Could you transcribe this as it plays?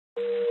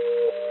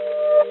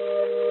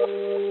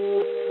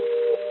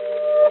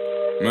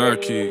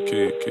Murky.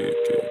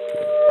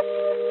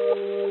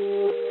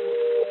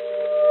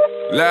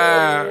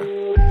 Lie.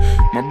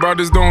 My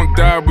brothers don't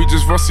die, we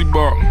just VOSSI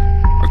BOP.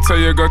 I tell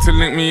your girl to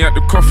link me at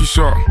the coffee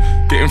shop.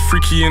 Getting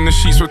freaky in the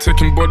sheets, we're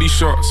taking body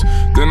shots.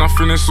 Then I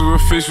finish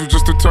with a facial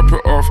just to top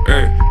it off.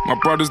 Ay, my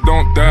brothers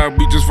don't die,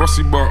 we just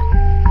VOSSI BOP.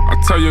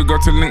 I tell your girl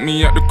to link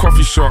me at the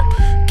coffee shop.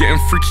 Getting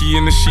freaky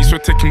in the sheets, we're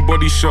taking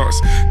body shots.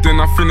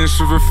 Then I finish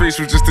with a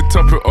facial just to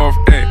top it off.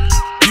 Ay,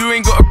 you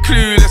ain't got a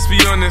clue, let's be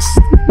honest.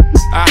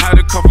 I had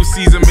a couple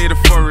seasons made a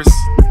forest.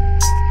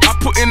 I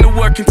put in the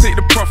work and take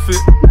the profit.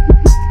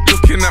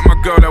 Looking at my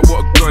girl like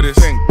what a goddess.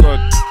 Thank God.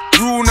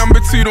 Rule number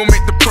 2, don't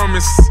make the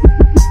promise.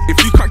 If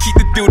you can't keep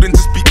the deal, then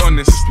just be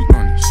honest.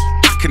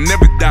 I can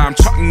never die, I'm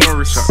Chuck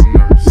Norris.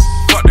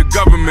 Fuck the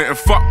government and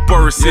fuck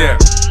Boris, yeah.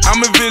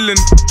 I'm a villain,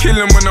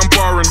 killing when I'm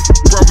barring.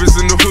 Brothers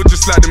in the hood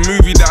just like the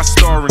movie that I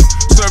star in.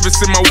 Service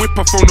in my whip,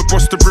 I phone the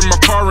boss to bring my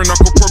car in. I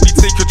could probably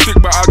take a chick,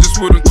 but I just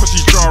wouldn't cause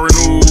she's jarring.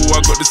 Ooh,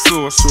 I got the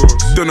sauce,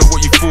 don't know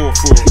what you for.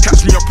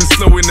 Catch me up and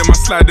slowing in my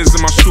sliders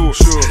and my shorts.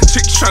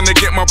 Chick's trying to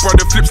get my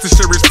brother Flips to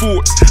share his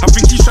thoughts. I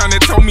think he's trying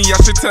to tell me I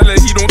should tell her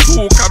he don't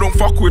talk, I don't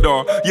fuck with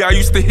her. Yeah, I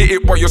used to hit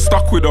it, but you're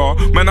stuck with her.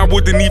 Man, I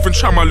wouldn't even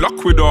try my luck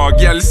with her.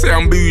 Yeah, let's say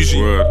I'm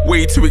bougie,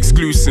 way too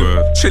exclusive.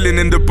 Chilling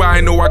in Dubai,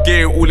 know I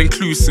get it all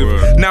inclusive.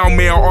 Now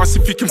may I ask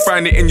if you can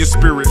find it in your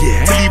spirit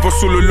to leave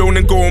us all alone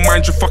and go and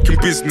mind your fucking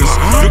business.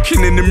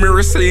 Looking in the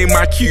mirror saying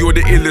my key, you're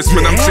the illest.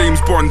 Man, I'm James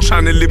Bond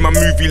trying to live my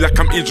movie like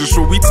I'm Idris.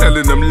 So we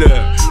telling them, look,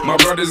 my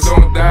brothers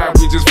don't die,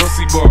 we just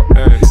VOSSI BOP.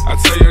 I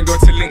tell your girl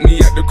to link me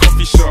at the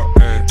coffee shop.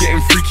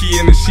 Getting freaky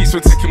in the sheets,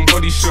 we're taking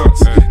body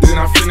shots. Then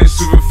I finish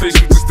with a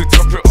facial just to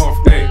top it off.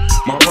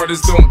 My brothers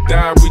don't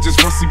die, we just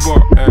VOSSI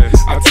BOP.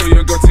 I tell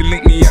your girl to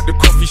link me at the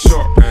coffee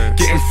shop.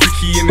 Getting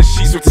freaky in the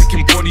sheets, we're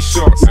taking body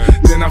shots.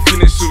 Then I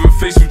finish with a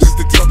facial just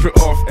to top it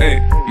off.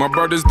 My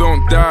brothers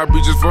don't die,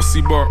 we just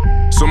VOSSI BOP.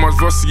 So much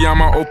VOSSI, I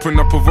might open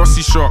up a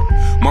VOSSI shop.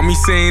 Mommy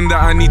saying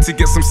that I need to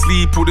get some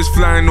sleep. All this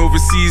flying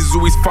overseas is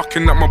always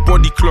fucking up my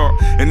body clock.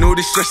 And all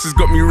this stress has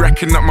got me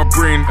racking up my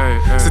brain.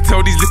 So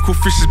tell these little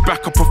fishes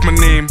back up off my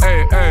name.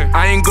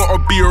 I ain't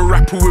gotta be a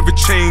rapper with a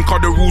chain,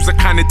 cause the rules are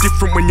kinda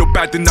different when you're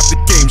badding up the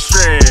game.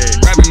 Straight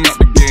badding up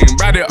the game,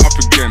 bad it up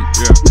again.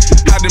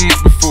 Had him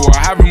up before, I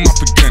have him up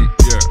again.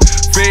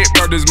 Fake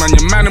brothers, man,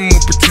 your man and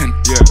more pretend.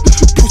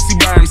 Pussy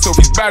by himself,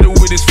 he's battle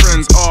with his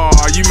friends.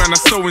 You man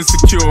are so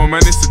insecure,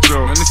 man, it's a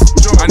joke.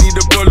 I need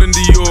a ball in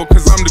the York,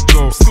 cause I'm the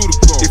GOAT.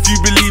 If you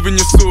believe in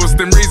your source,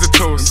 then raise a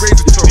toast.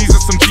 These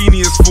are some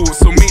genius thoughts,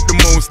 so make the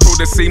most. Told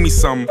her, say me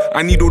some.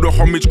 I need all the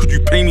homage, could you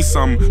pay me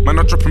some? Man,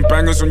 I'm dropping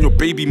bangers on your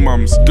baby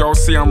mums.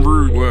 Girls say I'm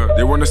rude,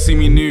 they wanna see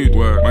me nude.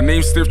 My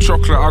name's Stiff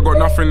Chocolate, I got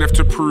nothing left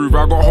to prove.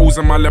 I got holes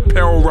in my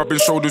lapel, rubbing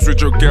shoulders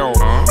with your girl.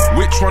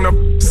 Which one of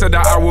said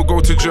that I will go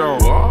to jail?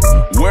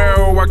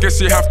 Well, I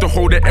guess you have to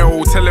hold the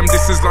L. Tell them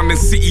this is London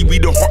City, we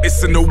the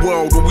hottest in the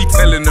world. What we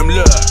telling them,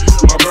 look,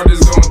 my brothers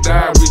don't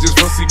die, we just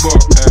VOSSI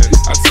BOP.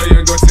 I tell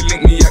your girl to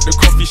link me at the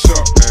coffee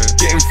shop.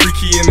 Getting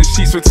freaky in the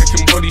sheets, we're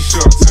taking body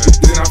shots.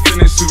 Then I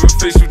finish with a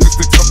facial just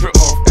to top it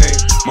off.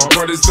 My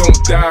brothers don't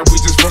die, we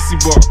just VOSSI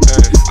BOP.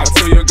 I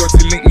tell your girl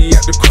to link me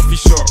at the coffee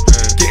shop.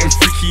 Getting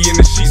freaky in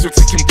the sheets, we're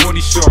taking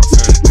body shots.